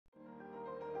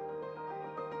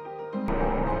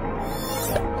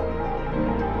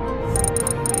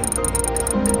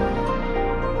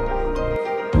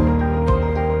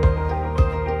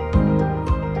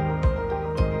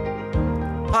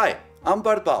I'm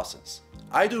Bart Baesens.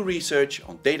 I do research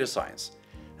on data science,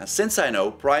 and since I know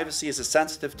privacy is a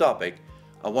sensitive topic,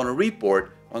 I want to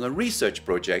report on a research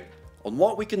project on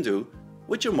what we can do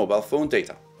with your mobile phone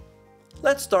data.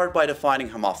 Let's start by defining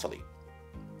homophily.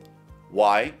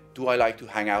 Why do I like to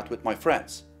hang out with my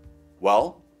friends?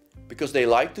 Well, because they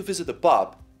like to visit a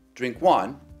pub, drink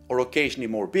one or occasionally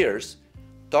more beers,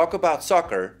 talk about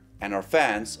soccer, and are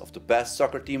fans of the best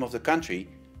soccer team of the country,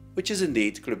 which is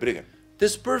indeed Club Brugge.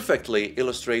 This perfectly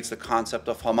illustrates the concept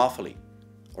of homophily,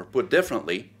 or put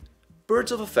differently,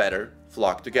 birds of a feather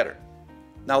flock together.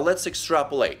 Now let's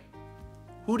extrapolate.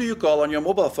 Who do you call on your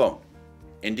mobile phone?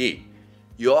 Indeed,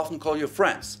 you often call your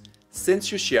friends,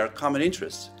 since you share common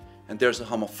interests, and there's a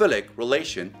homophilic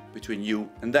relation between you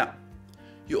and them.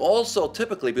 You also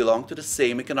typically belong to the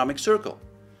same economic circle.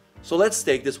 So let's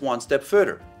take this one step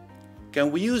further.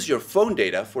 Can we use your phone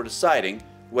data for deciding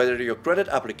whether your credit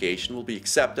application will be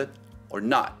accepted or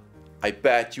not? I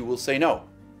bet you will say no,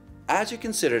 as you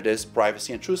consider this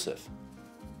privacy intrusive.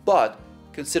 But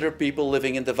consider people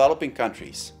living in developing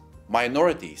countries,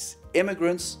 minorities,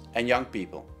 immigrants, and young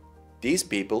people. These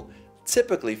people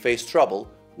typically face trouble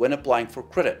when applying for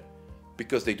credit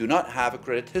because they do not have a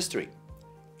credit history.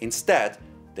 Instead,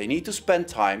 they need to spend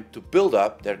time to build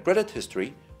up their credit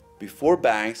history before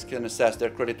banks can assess their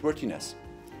creditworthiness.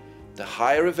 The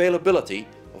higher availability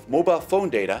of mobile phone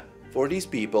data for these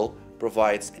people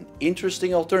provides an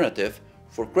interesting alternative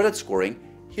for credit scoring,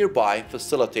 hereby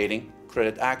facilitating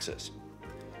credit access.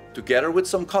 Together with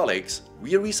some colleagues,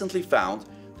 we recently found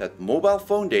that mobile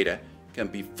phone data can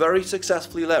be very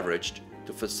successfully leveraged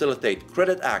to facilitate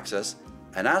credit access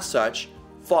and as such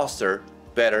foster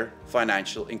better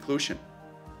financial inclusion.